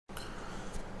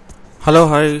Hello,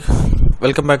 hi,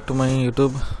 welcome back to my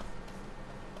YouTube.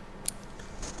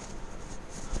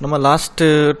 நம்ம last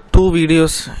 2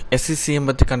 videos SCCM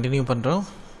பற்றி continue பண்ணுறோம்.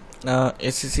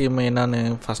 SCCM என்னன்னு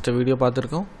ஃபஸ்ட்டு வீடியோ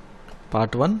பார்த்துருக்கோம்,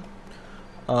 பார்ட் 1.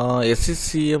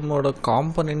 SCCMோட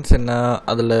காம்பனன்ட்ஸ் என்ன,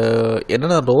 அதில்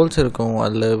என்னென்ன ரோல்ஸ் இருக்கும்,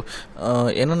 அதில்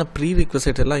என்னென்ன ப்ரீ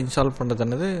ரிக்வசைட் எல்லாம் இன்ஸ்டால்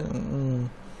பண்ணுறதுன்னது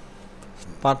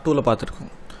பார்ட் 2ல்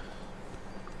பார்த்துருக்கோம்.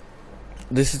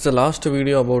 This is the last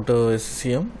video about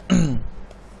SCCM.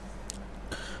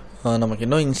 நமக்கு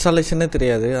இன்னும் இன்ஸ்டாலேஷனே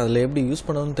தெரியாது, அதில் எப்படி யூஸ்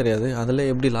பண்ணணும்னு தெரியாது, அதில்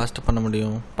எப்படி லாஸ்ட் பண்ண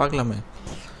முடியும் பார்க்கலாமே.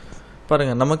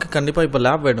 பாருங்கள், நமக்கு கண்டிப்பாக இப்போ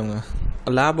லேப் வேணுங்க.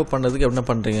 லேப் பண்ணுறதுக்கு என்ன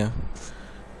பண்ணுறீங்க?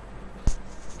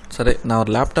 சரி, நான்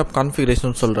ஒரு லேப்டாப்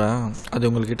கான்ஃபிகரேஷன் சொல்கிறேன், அது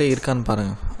உங்கள்கிட்ட இருக்கான்னு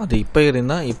பாருங்கள். அது இப்போ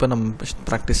இருந்தால் இப்போ நம்ம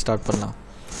ப்ராக்டிஸ் ஸ்டார்ட் பண்ணலாம்.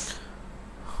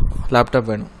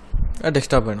 லேப்டாப் வேணும்,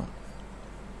 டெஸ்க்டாப் வேணும்,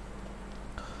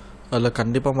 அதில்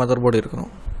கண்டிப்பாக மதர் போர்டு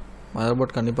இருக்கணும். மதர்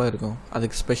போர்டு கண்டிப்பாக இருக்கும்,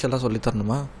 அதுக்கு ஸ்பெஷலாக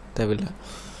சொல்லித்தரணுமா? தேவையில்லை.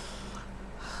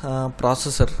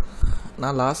 ப்ராசஸர்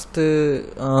நான் லாஸ்ட்டு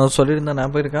சொல்லியிருந்தேன்,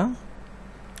 ஞாபகம் இருக்கா?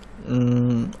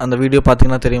 அந்த வீடியோ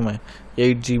பார்த்தீங்கன்னா தெரியுமே,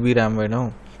 8 GB ரேம் வேணும்,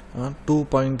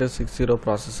 2.60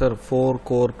 processor, 4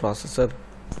 core processor,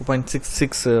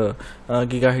 2.66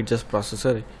 GHz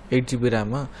processor, 8 GB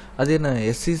RAM. அது என்ன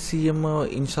SCCM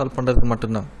இன்ஸ்டால் பண்ணுறதுக்கு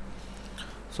மட்டும்தான்.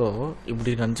 ஸோ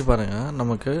இப்படி நினச்சி பாருங்கள்,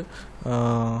 நமக்கு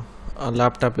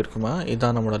லேப்டாப் இருக்குமா?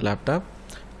 இதுதான் நம்மளோட லேப்டாப்.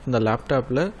 இந்த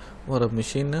லேப்டாப்பில் ஒரு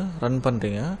மிஷினை ரன்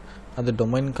பண்ணுறீங்க, அது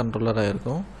டொமைன் கண்ட்ரோலராக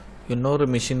இருக்கும். இன்னொரு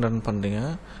மிஷின் ரன் பண்ணுறீங்க,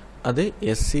 அது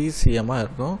SCCMமாக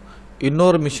இருக்கும்.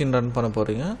 இன்னொரு மிஷின் ரன் பண்ண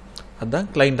போகிறீங்க, அதுதான்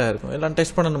கிளைண்ட்டாக இருக்கும். எல்லாம்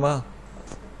டெஸ்ட் பண்ணணுமா?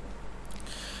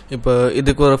 இப்போ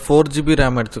இதுக்கு ஒரு 4 GB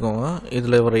ரேம் எடுத்துக்கோங்க,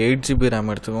 இதில் ஒரு 8 GB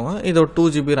ரேம் எடுத்துக்கோங்க, இது ஒரு 2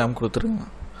 GB ரேம் கொடுத்துருங்க.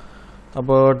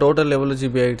 அப்போ டோட்டல் எவ்வளோ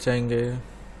GB ஆகிடுச்சா? இங்கே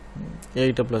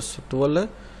 8 + 12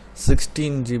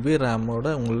 16 GB ரேமோட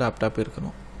உங்கள் லேப்டாப்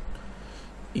இருக்கணும்.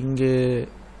 இங்கே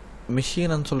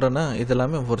மிஷின்னு சொல்கிறேன்னா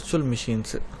இதெல்லாமே வர்ச்சுவல்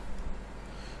மிஷின்ஸு.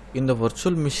 இந்த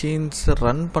வர்ச்சுவல் மிஷின்ஸ்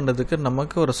ரன் பண்ணுறதுக்கு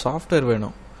நமக்கு ஒரு சாஃப்ட்வேர்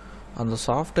வேணும். அந்த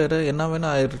சாஃப்ட்வேரை என்ன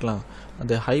வேணால் ஆகிருக்கலாம்,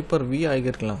 அது Hyper-V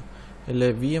ஆகியிருக்கலாம், இல்லை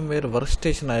VMware ஒர்க்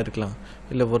ஸ்டேஷன் ஆகிருக்கலாம்,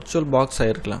 இல்லை வர்ச்சுவல் பாக்ஸ்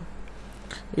ஆகிருக்கலாம்.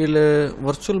 இல்லை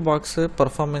வர்ச்சுவல் பாக்ஸு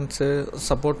பர்ஃபார்மன்ஸு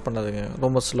சப்போர்ட் பண்ணாதுங்க,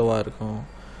 ரொம்ப ஸ்லோவாக இருக்கும்.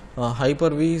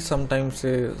 Hyper-V சம்டைம்ஸு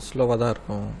ஸ்லோவாக தான்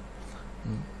இருக்கும்.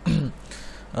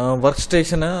 ஒர்க்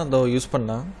ஸ்டேஷனை அதை யூஸ்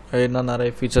பண்ணலாம், என்ன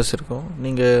நிறைய ஃபீச்சர்ஸ் இருக்கும்.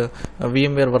 நீங்கள்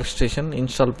VMware ஒர்க் ஸ்டேஷன்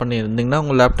இன்ஸ்டால் பண்ணியிருந்தீங்கன்னா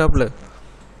உங்கள் லேப்டாப்பில்,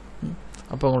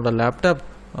 அப்போ உங்களோட லேப்டாப்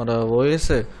ஒரு OS,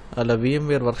 அதில்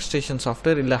VMware ஒர்க் ஸ்டேஷன்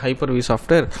சாஃப்ட்வேர் இல்லை Hyper-V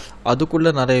சாஃப்ட்வேர்,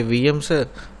 அதுக்குள்ளே நிறைய VMஸு,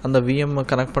 அந்த VM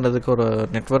கனெக்ட் பண்ணுறதுக்கு ஒரு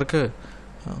நெட்வொர்க்கு,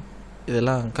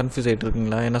 இதெல்லாம் கன்ஃபியூஸ் ஆகிட்டு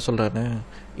இருக்குங்களா? என்ன சொல்கிறேன்னு,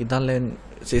 இதால்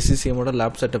SCCMோட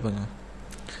லேப் செட்டப்புங்க.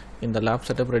 இந்த லேப்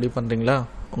செட்டப் ரெடி பண்ணுறீங்களா?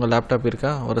 உங்கள் லேப்டாப்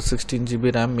இருக்கா? ஒரு 16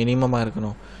 GB ரேம் மினிமமாக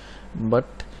இருக்கணும்.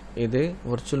 பட் இது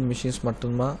வர்ச்சுவல் மிஷின்ஸ்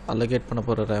மட்டும்தான் அலோகேட் பண்ண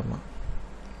போகிற ரேம்.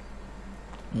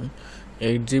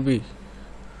 8 GB,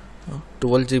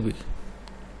 12 GB,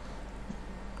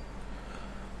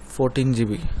 14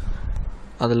 GB,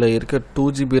 அதில் இருக்க 2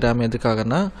 GB ரேம்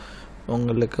எதுக்காகனா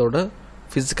உங்களுக்கோட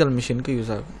ஃபிசிக்கல் மிஷினுக்கு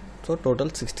யூஸ் ஆகும். ஸோ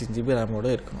டோட்டல் 16 GB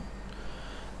ரேமோடு இருக்கணும்.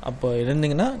 அப்போ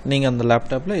இருந்தீங்கன்னா நீங்கள் அந்த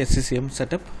லேப்டாப்பில் SCCM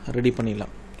செட்டப் ரெடி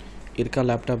பண்ணிடலாம். இருக்கா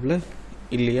லேப்டாப்பில்?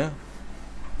 இல்லையா?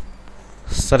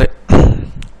 சரி,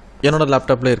 என்னோடய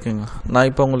லேப்டாப்பில் இருக்குங்க. நான்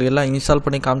இப்போ உங்களுக்கு எல்லாம் இன்ஸ்டால்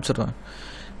பண்ணி காமிச்சிடுவேன்.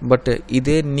 பட்டு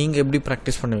இதே நீங்கள் எப்படி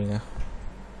ப்ராக்டிஸ் பண்ணுவீங்க?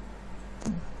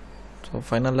 ஸோ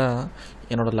ஃபைனலாக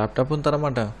என்னோடய லேப்டாப்பும்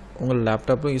தரமாட்டேன், உங்கள்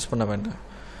லேப்டாப்பும் யூஸ் பண்ண வேண்டாம்.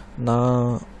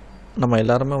 நம்ம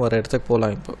எல்லாருமே ஒரு இடத்துக்கு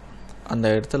போகலாம். இப்போ அந்த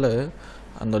இடத்துல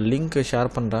அந்த லிங்க்கு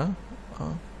ஷேர் பண்ணுறேன்.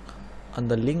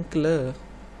 அந்த லிங்க்கில்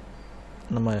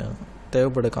நம்ம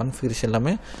தேவைப்பட கான்ஃபிகரேஷன்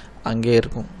எல்லாமே அங்கே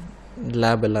இருக்கும்,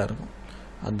 லேப் எல்லாம் இருக்கும்.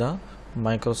 அதுதான்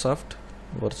Microsoft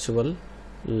virtual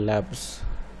labs.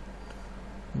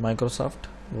 Microsoft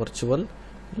virtual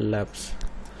labs.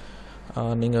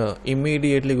 நீங்கள்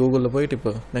இம்மீடியட்லி கூகுளில் போயிட்டு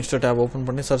இப்போ நெக்ஸ்ட் டேப் ஓப்பன்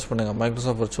பண்ணி சர்ச் பண்ணுங்கள்,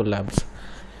 மைக்ரோசாஃப்ட் வர்ச்சுவல் லேப்ஸ்.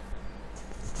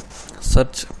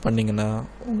 சர்ச் பண்ணிங்கன்னா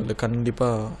உங்களுக்கு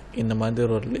கண்டிப்பாக இந்த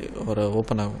மாதிரி ஒரு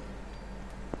ஓப்பன் ஆகும்.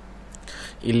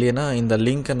 இல்லைன்னா இந்த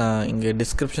லிங்க்கை நான் இங்கே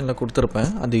டிஸ்கிரிப்ஷனில்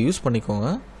கொடுத்துருப்பேன், அது யூஸ் பண்ணிக்கோங்க.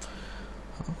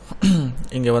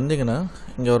 இங்கே வந்தீங்கன்னா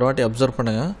இங்கே ஒரு வாட்டி அப்சர்வ்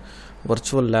பண்ணுங்கள்,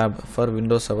 virtual lab for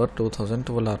Windows server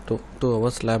 2012 or 2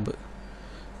 hours lab.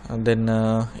 தென்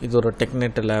இது ஒரு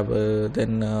டெக்நெட் லேபு,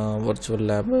 தென் வர்ச்சுவல்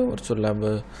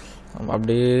லேபு,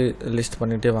 அப்படியே லிஸ்ட்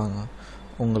பண்ணிகிட்டே வாங்க.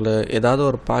 உங்களை ஏதாவது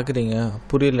ஒரு பார்க்குறீங்க,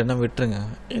 புரியலைன்னா விட்டுருங்க.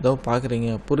 ஏதோ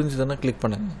பார்க்குறீங்க, புரிஞ்சுதுன்னா கிளிக்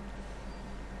பண்ணுங்கள்.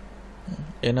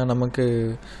 ஏன்னா நமக்கு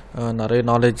நிறைய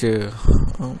நாலேஜ்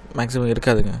மேக்ஸிமம்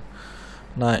இருக்காதுங்க.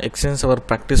 நான் எக்ஸ்சேஞ்ச் சர்வர்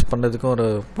ப்ராக்டிஸ் பண்ணுறதுக்கும் ஒரு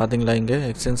பார்த்தீங்களா, இங்கே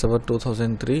எக்ஸ்சேஞ்ச் சர்வர்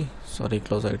 2003 சாரி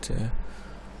க்ளோஸ் ஆகிடுச்சு.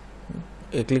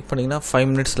 இது கிளிக் பண்ணிங்கன்னா 5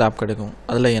 minutes லேப் கிடைக்கும்.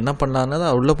 அதில் என்ன பண்ணலான்னு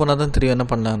அது உள்ளே போனால் தான் தெரியும் என்ன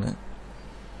பண்ணலான்னு.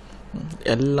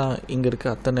 எல்லாம் இங்கே இருக்க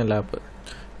அத்தனை லேப்பு.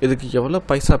 இதுக்கு எவ்வளோ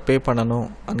பைசா பே பண்ணணும்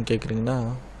அப்படின்னு கேட்குறீங்கன்னா,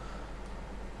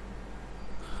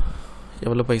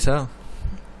 எவ்வளோ பைசா?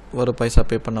 ஒரு பைசா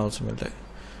பே பண்ண அவசியம் இல்லை.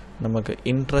 நமக்கு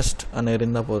இன்ட்ரெஸ்ட் அங்கே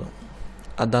இருந்தால் போதும்.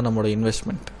 அதுதான் நம்மளோட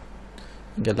இன்வெஸ்ட்மெண்ட்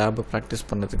இங்கே லேபை ப்ராக்டிஸ்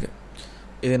பண்ணுறதுக்கு.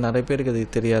 இது நிறைய பேருக்கு அது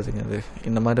தெரியாதுங்க. அது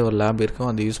இந்த மாதிரி ஒரு லேப் இருக்கும்,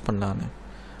 அதை யூஸ் பண்ணலான்னு.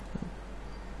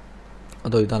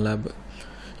 அதோ இதுதான் லேபு.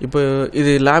 இப்போ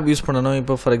இது லேப் யூஸ் பண்ணணும்.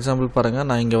 இப்போ ஃபார் எக்ஸாம்பிள் பாருங்கள்,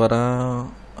 நான் இங்கே வரேன்,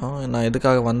 நான்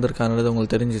எதுக்காக வந்திருக்கான்றது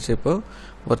உங்களுக்கு தெரிஞ்சிச்சு. இப்போ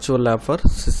virtual lab for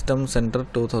system centre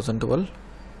 2012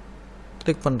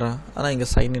 click பண்ணுறேன். ஆனால் இங்கே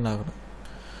சைன்இன் ஆகணும்.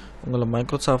 உங்களை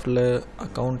மைக்ரோசாஃப்டில்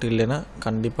அக்கௌண்ட் இல்லைன்னா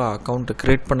கண்டிப்பாக அக்கௌண்ட்டு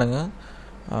க்ரியேட் பண்ணுங்கள்.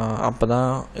 அப்போ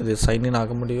தான் இது சைன்இன்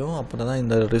ஆக முடியும். அப்போ தான்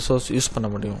இந்த ரிசோர்ஸ் யூஸ் பண்ண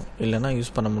முடியும். இல்லைன்னா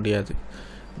யூஸ் பண்ண முடியாது.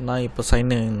 நான் இப்போ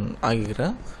சைன்இன்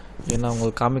ஆகிக்கிறேன். ஏன்னா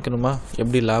உங்களுக்கு காமிக்கணுமா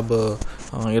எப்படி லேபு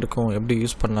இருக்கும், எப்படி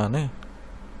யூஸ் பண்ணலான்னு.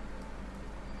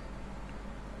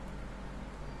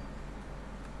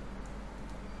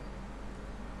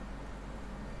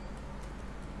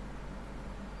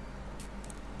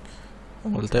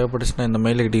 உங்களுக்கு தேவைப்பட்டுச்சுன்னா இந்த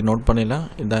மெயில் ஐடி நோட் பண்ணிடலாம்.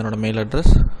 இதுதான் என்னோடய மெயில்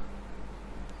அட்ரஸ்.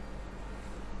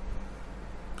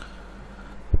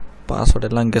 பாஸ்வேர்ட்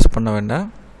எல்லாம் கெஸ் பண்ண வேண்டாம்,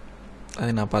 அதை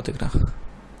நான் பார்த்துக்கிறேன்.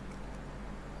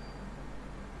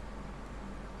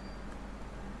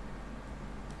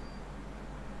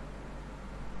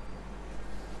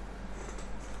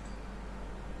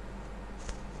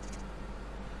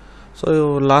 ஸோ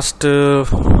லாஸ்ட்டு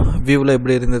வியூவில்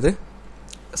எப்படி இருந்தது?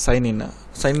 சைன்இன்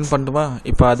பண்ணிட்டுமா?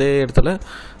 இப்போ அதே இடத்துல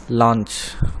லான்ச்.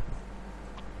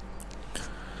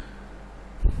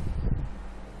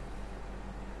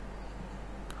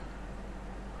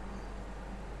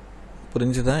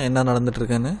 புரிஞ்சுதான் என்ன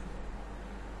நடந்துட்டுருக்குன்னு?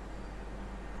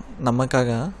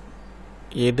 நமக்காக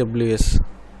AWS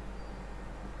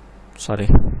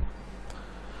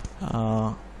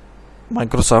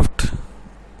மைக்ரோசாஃப்ட்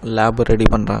லேப் ரெடி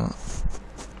பண்ணுறாங்க.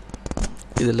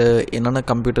 இதில் என்னென்ன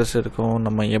கம்ப்யூட்டர்ஸ் இருக்கும்,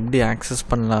 நம்ம எப்படி ஆக்சஸ்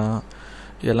பண்ணலாம்,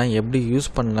 இதெல்லாம் எப்படி யூஸ்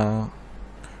பண்ணலாம்,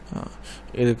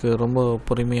 இதுக்கு ரொம்ப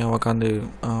பொறுமையாக உட்காந்து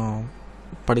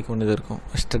படிக்க வேண்டியது இருக்கும்,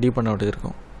 ஸ்டடி பண்ண வேண்டியது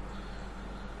இருக்கும்.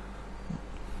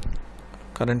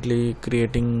 Currently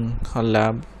creating a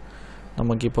lab.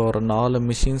 நமக்கு இப்போ ஒரு 4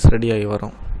 மிஷின்ஸ் ரெடி ஆகி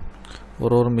வரும்.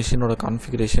 ஒரு மிஷினோட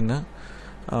கான்ஃபிகரேஷனு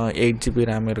 8 GB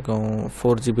ரேம் இருக்கும்,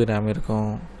 4 GB ரேம்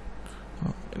இருக்கும்.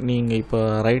 நீங்கள் இப்போ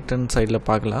ரைட் ஹேண்ட் சைடில்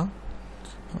பார்க்கலாம்.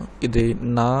 இது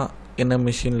நான் என்ன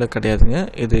மிஷினில் கிடையாதுங்க.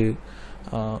 இது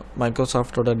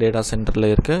மைக்ரோசாஃப்டோட டேட்டா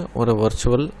சென்டரில் இருக்க ஒரு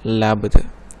வர்ச்சுவல் லேப்.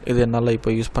 இது என்னால்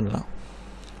இப்போ யூஸ் பண்ணலாம்.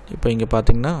 இப்போ இங்கே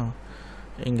பார்த்தீங்கன்னா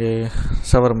இங்கே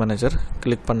சர்வர் மேனேஜர்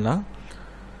கிளிக் பண்ணலாம்.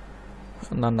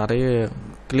 நான் நிறைய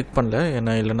கிளிக் பண்ணல,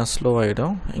 ஏன்னா இல்லைன்னா ஸ்லோ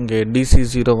ஆகிடும். இங்கே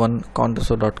dc01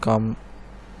 contoso.com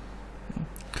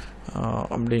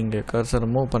அப்படி இங்கே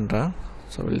கர்சர் மூவ் பண்ணுறேன்.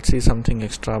 So will see something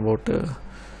extra about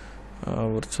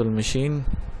virtual machine.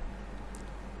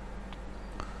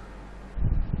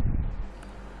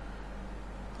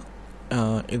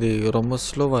 இது ரொம்ப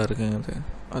ஸ்லோவாக இருக்குங்க.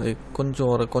 அது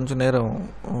கொஞ்சம் நேரம்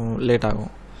லேட்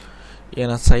ஆகும்.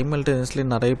 ஏன்னா சைமல்டேனியஸ்லி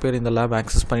நிறைய பேர் இந்த லேப்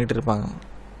ஆக்சஸ் பண்ணிகிட்டு இருப்பாங்க.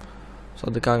 ஸோ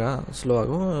அதுக்காக ஸ்லோ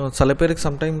ஆகும். சில பேருக்கு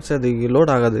சம்டைம்ஸ் அது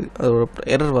லோட் ஆகாது, அது ஒரு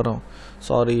எரர் வரும்.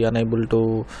 Sorry unable to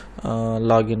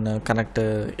login connect,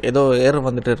 ஏதோ எரர்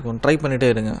வந்துகிட்டே இருக்கும். ட்ரை பண்ணிகிட்டே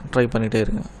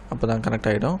இருங்க, அப்போ தான் கனெக்ட்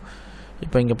ஆகிடும்.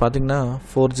 இப்போ இங்கே பார்த்தீங்கன்னா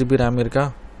 4 GB ரேம் இருக்கா,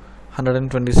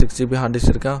 126 GB ஹார்ட்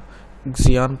டிஸ்க் இருக்கா,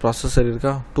 Xeon ப்ராசஸர்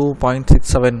இருக்கா,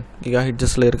 2.67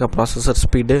 GHz இருக்கா ப்ராசஸர்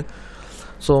ஸ்பீடு.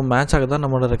 ஸோ மேட்ச் ஆக தான்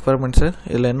நம்மளோட ரெக்குவயர்மெண்ட்ஸு.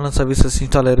 இதில் என்னென்ன சர்வீசஸ்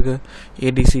இன்ஸ்டால் இருக்குது?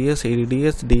 ADCS,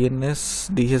 ADDS, DNS,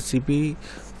 DHCP,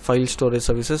 file storage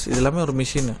services. இது எல்லாமே ஒரு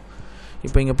மிஷின்.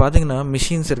 இப்போ இங்கே பார்த்தீங்கன்னா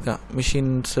மிஷின்ஸ் இருக்கா,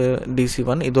 மிஷின்ஸு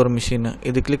DC1 இது ஒரு மிஷின்.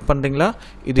 இது கிளிக் பண்ணுறீங்களா,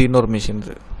 இது இன்னொரு மிஷின்.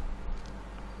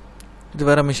 இது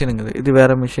வேறு மிஷினுங்குது, இது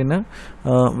வேறு மிஷினு.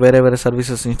 வேறு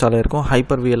சர்வீசஸ் இன்ஸ்டால் ஆகிருக்கும்,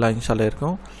 Hyper-V எல்லாம் இன்ஸ்டால்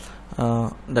ஆகிருக்கும்.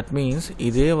 தட் மீன்ஸ்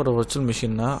இதே ஒரு வர்ச்சுவல்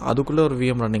மிஷின்னா அதுக்குள்ளே ஒரு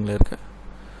VM ரன்னிங்கில் இருக்குது.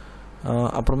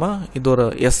 அப்புறமா இது ஒரு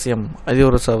SM, அது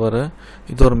ஒரு சர்வரு,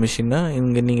 இது ஒரு மிஷின்னு.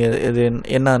 இங்கே நீங்கள் இது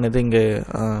என்னன்னு இங்கே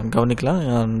கவனிக்கலாம்,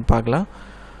 பார்க்கலாம்.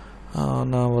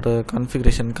 நான் ஒரு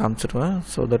configuration காமிச்சிடுவேன்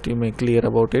so that you may clear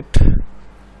about it.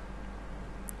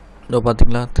 இதோ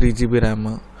பார்த்தீங்களா 3 GB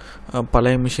ரேமு.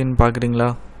 பழைய மிஷின் பார்க்குறீங்களா?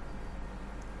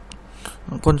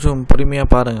 கொஞ்சம்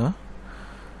பொறுமையாக பாருங்கள்.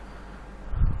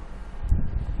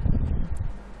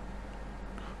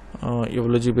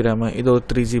 இவ்வளோ GB ரேமு, இது ஒரு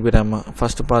 3 GB ரேமு.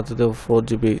 ஃபஸ்ட்டு பார்த்தது 4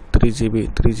 GB, 3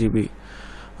 GB.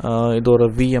 இது ஒரு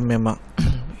VMM,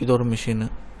 இது ஒரு மிஷினு.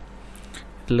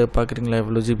 இதில் பார்க்குறீங்களா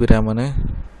எவ்வளோ GB ரேமுன்னு?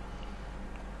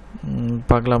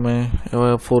 பார்க்கலாமே,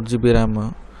 4 GB ரேமு.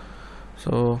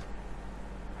 ஸோ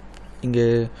இங்கே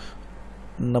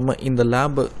நம்ம இந்த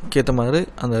லேபுக்கு ஏற்ற மாதிரி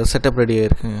அந்த செட்டப் ரெடியாக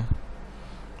இருக்குங்க.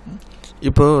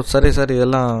 இப்போது சரி சார்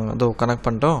இதெல்லாம் அதோ கனெக்ட்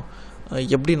பண்ணிட்டோம்,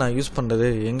 எப்படி நான் யூஸ் பண்ணுறது,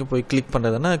 எங்கே போய் கிளிக்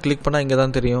பண்ணுறதுன்னா கிளிக் பண்ணால் இங்கே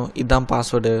தான் தெரியும். இதுதான்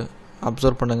பாஸ்வேர்டு,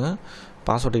 அப்சர்வ் பண்ணுங்கள்.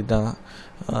 பாஸ்வேர்டு இதுதான்.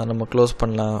 நம்ம க்ளோஸ்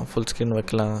பண்ணலாம், ஃபுல் ஸ்க்ரீன்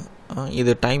வைக்கலாம்.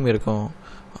 இது டைம் இருக்கும்,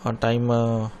 டைம்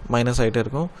மைனஸ் ஆகிட்டே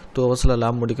இருக்கும். 2 ஹவர்ஸில்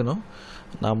லேப் முடிக்கணும்.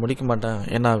 நான் முடிக்க மாட்டேன்,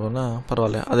 என்ன ஆகும்னா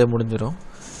பரவாயில்ல, அதே முடிஞ்சிடும்.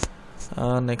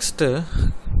 நெக்ஸ்ட்டு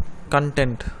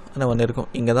கண்டென்ட் ஒன்று இருக்கும்.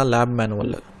 இங்கே தான் லேப்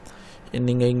மேனுவல்.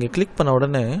 நீங்கள் இங்கே கிளிக் பண்ண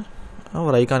உடனே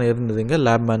ஒரு ஐக்கான் இருந்ததுங்க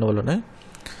லேப் மேனுவல்னு.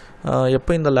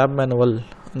 எப்போ இந்த லேப் மேனுவல்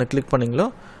கிளிக் பண்ணிங்களோ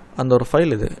அந்த ஒரு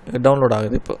ஃபைல் இது டவுன்லோட்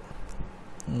ஆகுது. இப்போ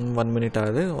 1 மினிட்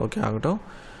ஆகுது. ஓகே ஆகட்டும்.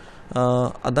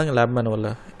 அதாங்க lab manual.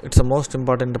 It's a most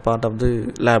important part of the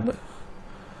lab.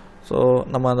 So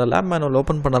நம்ம அந்த லேப் மேனுவல்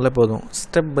ஓப்பன் பண்ணாலே போதும்,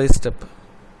 ஸ்டெப் பை ஸ்டெப்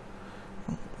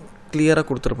கிளியராக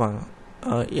கொடுத்துருப்பாங்க.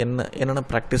 என்னென்ன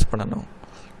ப்ராக்டிஸ் பண்ணணும்,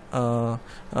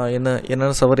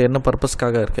 என்னென்ன சவர் என்ன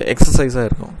பர்பஸ்க்காக இருக்குது, எக்ஸசைஸாக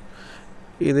இருக்கும்.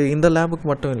 இது இந்த லேபுக்கு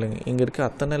மட்டும் இல்லைங்க, இங்கே இருக்க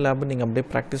அத்தனை லேபு நீங்கள் அப்படியே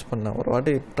ப்ராக்டிஸ் பண்ணலாம். ஒரு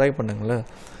வாட்டி ட்ரை பண்ணுங்களேன்.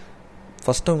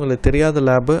 ஃபஸ்ட்டு உங்களுக்கு தெரியாத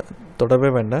லேபு தொடவே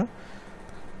வேண்டாம்.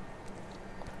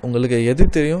 உங்களுக்கு எது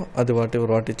தெரியும் அது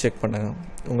ஒரு வாட்டி செக் பண்ணுங்கள்.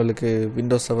 உங்களுக்கு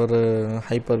விண்டோஸ் சவர்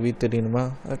ஹைப்பர் வி தெரியணுமா,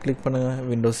 கிளிக் பண்ணுங்கள்.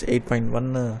 விண்டோஸ்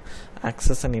 8.1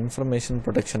 ஆக்சஸ் அண்ட் இன்ஃபர்மேஷன்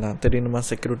ப்ரொடெக்ஷனாக தெரியணுமா,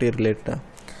 செக்யூரிட்டி ரிலேட்டடாக,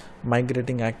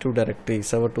 migrating active directory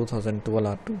server 2012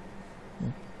 R2,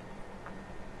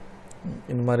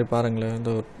 இந்த மாதிரி பாருங்களேன்.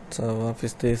 இந்த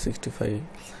ஆஃபீஸ் 365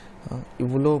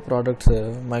 இவ்வளோ ப்ராடக்ட்ஸு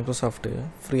மைக்ரோசாஃப்ட்டு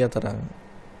ஃப்ரீயாக தராங்க.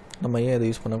 நம்ம ஏன் அதை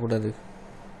யூஸ் பண்ணக்கூடாது?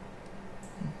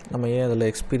 நம்ம ஏன் அதில்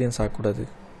எக்ஸ்பீரியன்ஸ் ஆகக்கூடாது?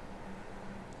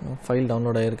 File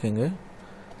download ஆகிருக்குங்க.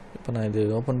 இப்போ நான் இது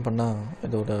ஓப்பன் பண்ணால்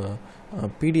இதோட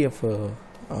பிடிஎஃப்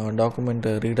டாக்குமெண்ட்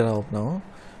ரீடராக ஓப்பன் ஆகும்.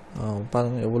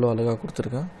 பாருங்கள் எவ்வளோ அழகாக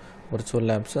கொடுத்துருக்கேன். Virtual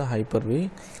lapse, hyper we.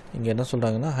 இங்கே என்ன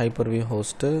சொல்கிறாங்கன்னா hyper we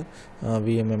host,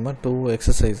 VMM, 2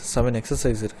 exercise, 7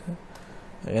 exercise இருக்குது.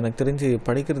 எனக்கு தெரிஞ்சு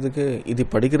படிக்கிறதுக்கு இது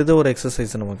படிக்கிறதே ஒரு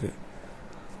எக்ஸசைஸ். நமக்கு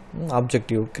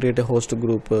ஆப்ஜெக்டிவ், கிரியேட் ஹோஸ்ட்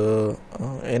குரூப்பு,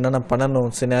 என்னென்ன பண்ணணும்,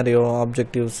 சினாரியோ,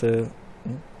 ஆப்ஜெக்டிவ்ஸு,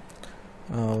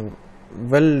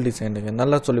 வெல் டிசைனுங்க,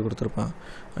 நல்லா சொல்லி கொடுத்துருப்பான்.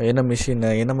 என்ன மிஷினை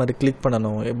என்ன மாதிரி கிளிக்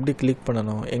பண்ணணும், எப்படி கிளிக்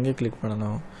பண்ணணும், எங்கே கிளிக்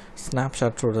பண்ணணும்,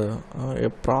 ஸ்னாப்ஷாட்ஸோட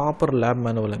ப்ராப்பர் லேப்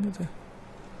மேனுவலுங்க இது.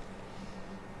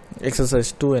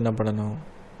 எக்ஸசைஸ் 2 என்ன பண்ணணும்,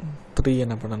 3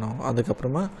 என்ன பண்ணணும்,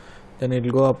 அதுக்கப்புறமா then it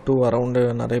go up to around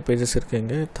நிறைய பேஜஸ் இருக்குது.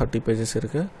 இங்கே 30 பேஜஸ்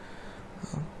இருக்குது.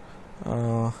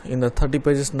 இந்த 30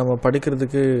 பேஜஸ் நம்ம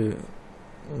படிக்கிறதுக்கு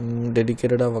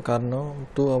டெடிக்கேட்டடாக உக்காரணும்.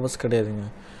 2 ஹவர்ஸ் கிடையாதுங்க,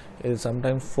 இது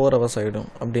சம்டைம்ஸ் 4 ஹவர்ஸ் ஆகிடும்.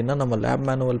 அப்படின்னா நம்ம லேப்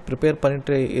மேனுவல் ப்ரிப்பேர்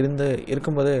பண்ணிட்டு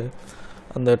இருக்கும்போதே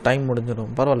அந்த டைம்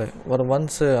முடிஞ்சிடும். பரவாயில்ல, ஒரு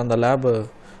ஒன்ஸ் அந்த லேபு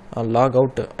லாக்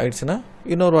அவுட் ஆகிடுச்சுன்னா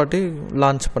இன்னொரு வாட்டி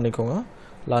லான்ச் பண்ணிக்கோங்க,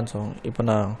 லான்ச் ஆகும். இப்போ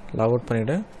நான் லாக் அவுட்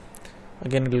பண்ணிவிட்டேன்.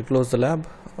 Again it will close the lab.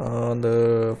 அந்த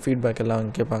ஃபீட்பேக்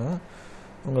எல்லாம் கேட்பாங்க.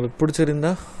 உங்களுக்கு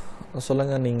பிடிச்சிருந்தா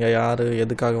சொல்லுங்கள், நீங்கள் யார்,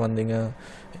 எதுக்காக வந்தீங்க,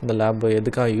 இந்த லேப்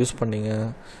எதுக்காக யூஸ் பண்ணீங்க,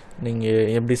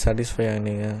 நீங்கள் எப்படி சாட்டிஸ்ஃபை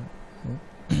ஆகினீங்க.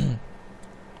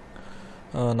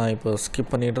 நான் இப்போ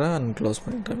ஸ்கிப் பண்ணிடுறேன் அண்ட் க்ளோஸ்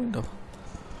பண்ணிடுறேன் விண்டோ.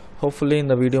 ஹோப்ஃபுல்லி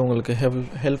இந்த வீடியோ உங்களுக்கு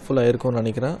ஹெல்ப்ஃபுல்லாக இருக்கும்னு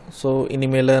நினைக்கிறேன். ஸோ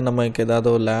இனிமேல் நமக்கு ஏதாவது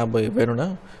ஒரு லேப் வேணும்னா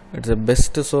it's a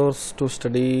best source to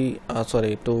study,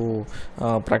 to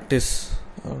practice,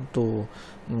 to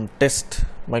test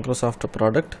Microsoft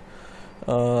product.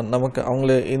 நமக்கு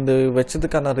அவங்கள இந்த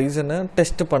வச்சதுக்கான ரீசனை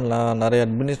டெஸ்ட்டு பண்ணலாம், நிறைய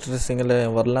அட்மினிஸ்ட்ரேஷனில்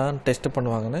வரலாம், டெஸ்ட்டு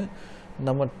பண்ணுவாங்கன்னு.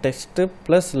 நம்ம டெஸ்ட்டு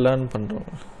ப்ளஸ் லேர்ன் பண்ணுறோம்.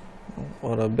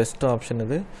 ஒரு பெஸ்ட் ஆப்ஷன்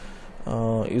இது,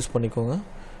 யூஸ் பண்ணிக்கோங்க.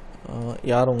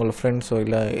 யார் உங்கள் ஃப்ரெண்ட்ஸோ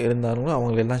இல்லை இருந்தாலும்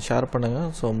அவங்களெல்லாம் ஷேர் பண்ணுங்கள்.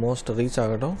 ஸோ மோஸ்ட் ரீச்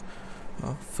ஆகட்டும்.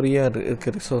 ஃப்ரீயாக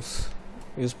இருக்க ரிசோர்ஸ்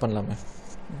யூஸ் பண்ணலாமே.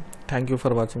 தேங்க்யூ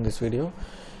ஃபார் வாட்சிங் this video.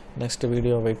 Next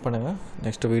video wait பண்ணுங்கள்.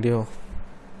 Next video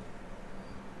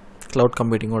cloud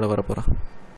கம்ப்யூட்டிங்கோட வரப்போகிறேன்.